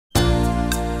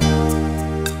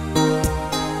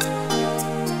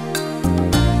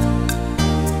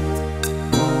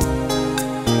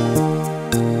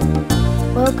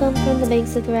the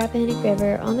banks of the Rappahannock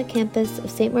River on the campus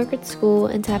of St. Margaret's School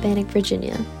in Tappahannock,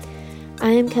 Virginia. I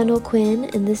am Kendall Quinn,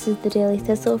 and this is the Daily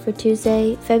Thistle for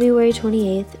Tuesday, February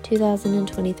 28th,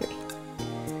 2023.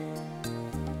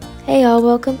 Hey y'all,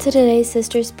 welcome to today's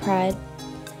Sister's Pride.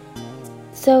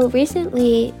 So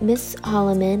recently, Miss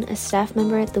Holloman, a staff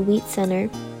member at the Wheat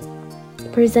Center,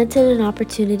 presented an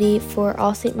opportunity for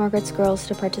all St. Margaret's girls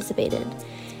to participate in,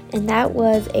 and that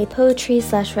was a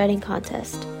poetry/writing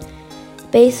contest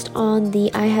based on the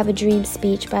I Have a Dream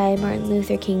speech by Martin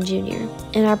Luther King Jr.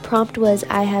 And our prompt was,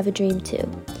 I have a dream too.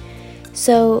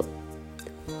 So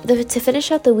to finish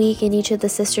out the week in each of the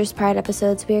Sisters Pride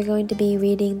episodes, we are going to be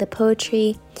reading the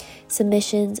poetry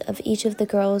submissions of each of the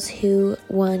girls who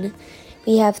won.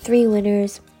 We have 3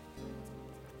 winners: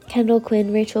 Kendall,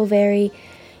 Quinn, Rachel Very,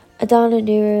 Adana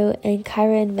Nuru, and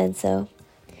Kyra Invenso.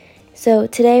 So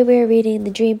today we are reading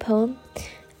the dream poem.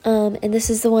 And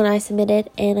this is the one I submitted,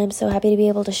 and I'm so happy to be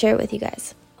able to share it with you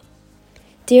guys.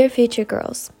 Dear future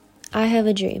girls, I have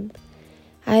a dream.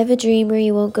 I have a dream where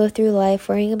you won't go through life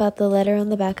worrying about the letter on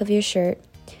the back of your shirt,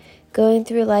 going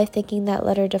through life thinking that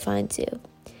letter defines you,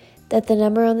 that the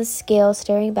number on the scale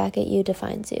staring back at you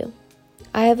defines you.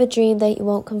 I have a dream that you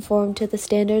won't conform to the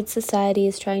standards society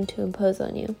is trying to impose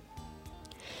on you.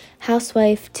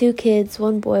 Housewife, 2 kids,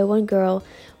 1 boy, 1 girl,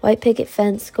 white picket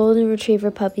fence, golden retriever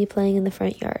puppy playing in the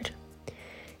front yard.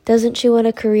 Doesn't she want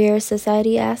a career,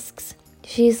 society asks?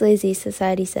 She's lazy,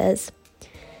 society says.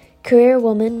 Career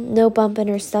woman, no bump in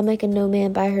her stomach and no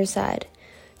man by her side.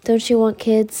 Don't you want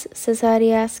kids,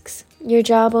 society asks? Your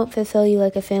job won't fulfill you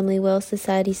like a family will,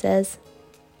 society says.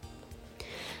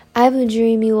 I have a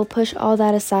dream you will push all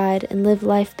that aside and live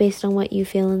life based on what you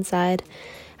feel inside.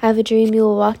 I have a dream you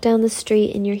will walk down the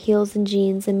street in your heels and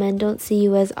jeans and men don't see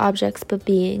you as objects but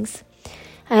beings.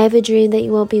 I have a dream that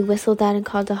you won't be whistled at and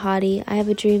called a hottie. I have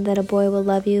a dream that a boy will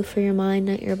love you for your mind,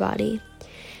 not your body.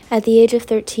 At the age of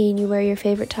 13, you wear your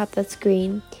favorite top that's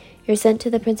green. You're sent to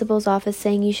the principal's office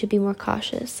saying you should be more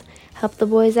cautious. Help the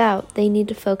boys out, they need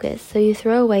to focus. So you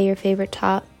throw away your favorite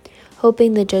top,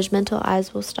 hoping the judgmental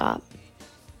eyes will stop.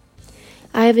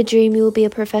 I have a dream you will be a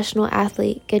professional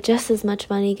athlete, get just as much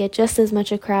money, get just as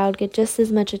much a crowd, get just as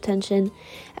much attention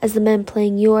as the men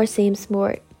playing your same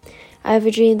sport. I have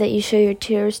a dream that you show your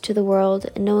tears to the world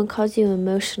and no one calls you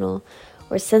emotional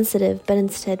or sensitive, but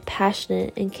instead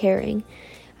passionate and caring.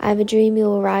 I have a dream you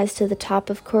will rise to the top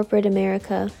of corporate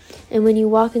America, and when you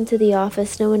walk into the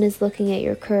office, no one is looking at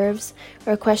your curves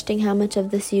or questioning how much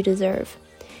of this you deserve.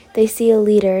 They see a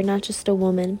leader, not just a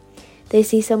woman. They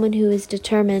see someone who is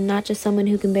determined, not just someone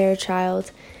who can bear a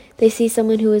child. They see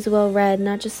someone who is well-read,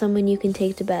 not just someone you can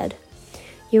take to bed.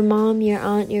 Your mom, your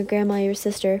aunt, your grandma, your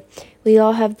sister, we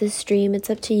all have this dream. It's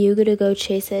up to you to go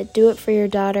chase it. Do it for your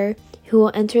daughter, who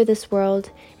will enter this world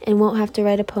and won't have to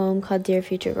write a poem called Dear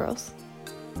Future Girls.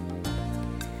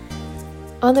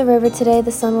 On the river today,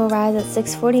 the sun will rise at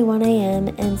 6:41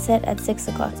 a.m. and set at 6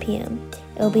 o'clock p.m.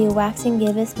 It will be a waxing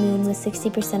gibbous moon with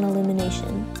 60%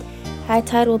 illumination. High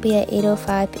tide will be at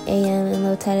 8:05 a.m. and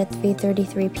low tide at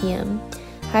 3:33 p.m.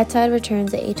 High tide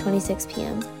returns at 8:26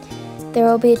 p.m. There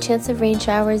will be a chance of rain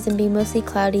showers and be mostly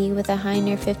cloudy with a high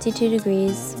near 52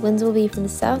 degrees. Winds will be from the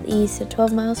southeast at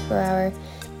 12 miles per hour.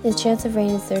 The chance of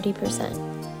rain is 30%.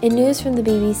 In news from the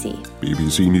BBC.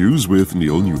 BBC News with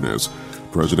Neil Nunes.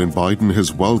 President Biden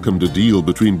has welcomed a deal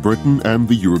between Britain and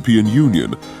the European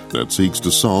Union that seeks to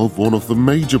solve one of the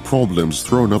major problems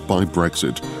thrown up by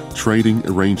Brexit, trading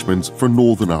arrangements for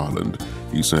Northern Ireland.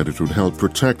 He said it would help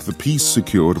protect the peace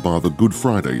secured by the Good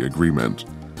Friday Agreement.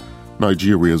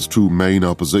 Nigeria's 2 main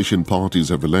opposition parties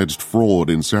have alleged fraud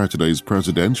in Saturday's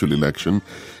presidential election.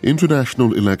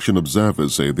 International election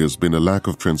observers say there's been a lack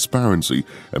of transparency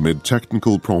amid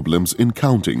technical problems in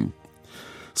counting.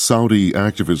 Saudi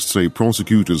activists say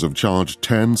prosecutors have charged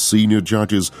 10 senior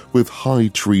judges with high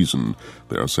treason.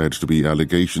 There are said to be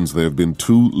allegations they have been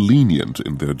too lenient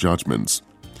in their judgments.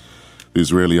 The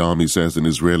Israeli army says an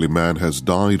Israeli man has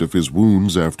died of his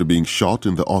wounds after being shot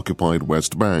in the occupied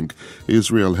West Bank.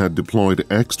 Israel had deployed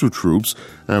extra troops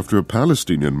after a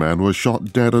Palestinian man was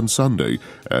shot dead on Sunday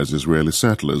as Israeli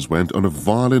settlers went on a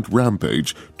violent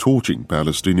rampage, torching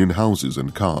Palestinian houses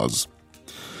and cars.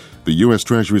 The U.S.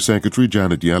 Treasury Secretary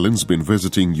Janet Yellen's been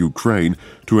visiting Ukraine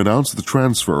to announce the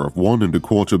transfer of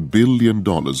 $1.25 billion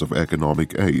of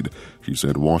economic aid. She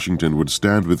said Washington would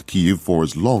stand with Kyiv for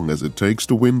as long as it takes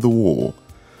to win the war.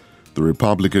 The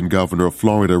Republican governor of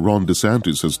Florida, Ron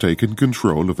DeSantis, has taken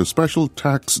control of a special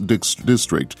tax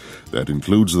district that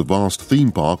includes the vast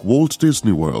theme park Walt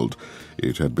Disney World.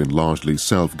 It had been largely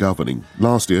self-governing.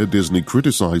 Last year, Disney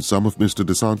criticized some of Mr.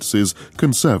 DeSantis'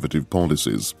 conservative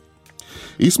policies.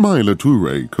 Ismaila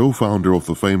Touré, co-founder of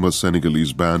the famous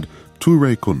Senegalese band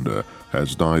Touré Kunda,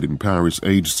 has died in Paris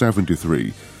aged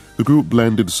 73. The group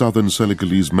blended southern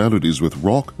Senegalese melodies with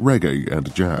rock, reggae,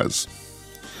 and jazz.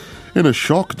 In a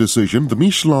shock decision, the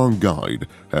Michelin Guide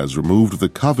has removed the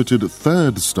coveted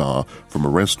third star from a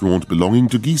restaurant belonging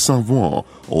to Guy Savoy,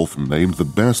 often named the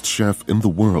best chef in the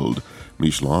world.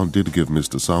 Michelin did give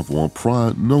Mr. Savoy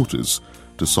prior notice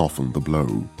to soften the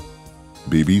blow.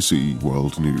 BBC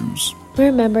World News.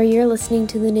 Remember, you're listening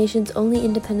to the nation's only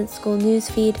independent school news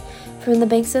feed from the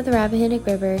banks of the Rappahannock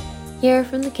River, here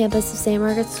from the campus of St.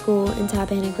 Margaret's School in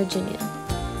Tappahannock, Virginia.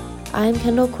 I'm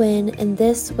Kendall Quinn, and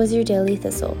this was your Daily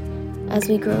Thistle. As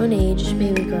we grow in age,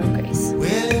 may we grow in grace. Well,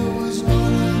 it was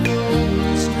one of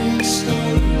those great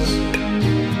stories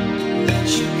that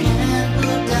you can't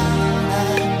put down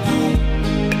at night.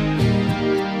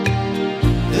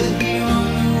 The hero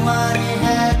knew what he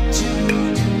had to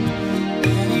do,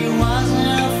 and he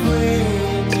wasn't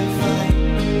afraid to fight.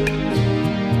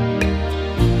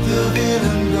 The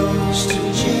villain goes to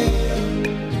jail.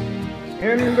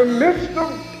 In the midst of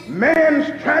man's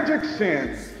tragic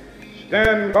sin,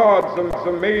 stand God's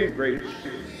amazing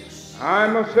grace. I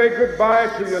must say goodbye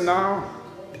to you now.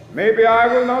 Maybe I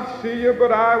will not see you,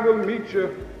 but I will meet you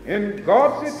in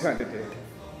God's eternity.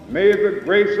 May the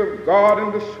grace of God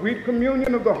and the sweet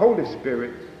communion of the Holy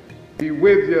Spirit be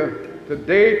with you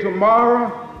today,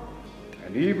 tomorrow,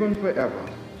 and even forever.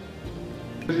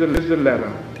 This is the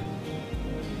letter.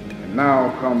 And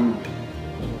now comes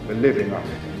the living of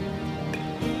it.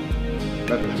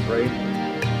 Let us pray.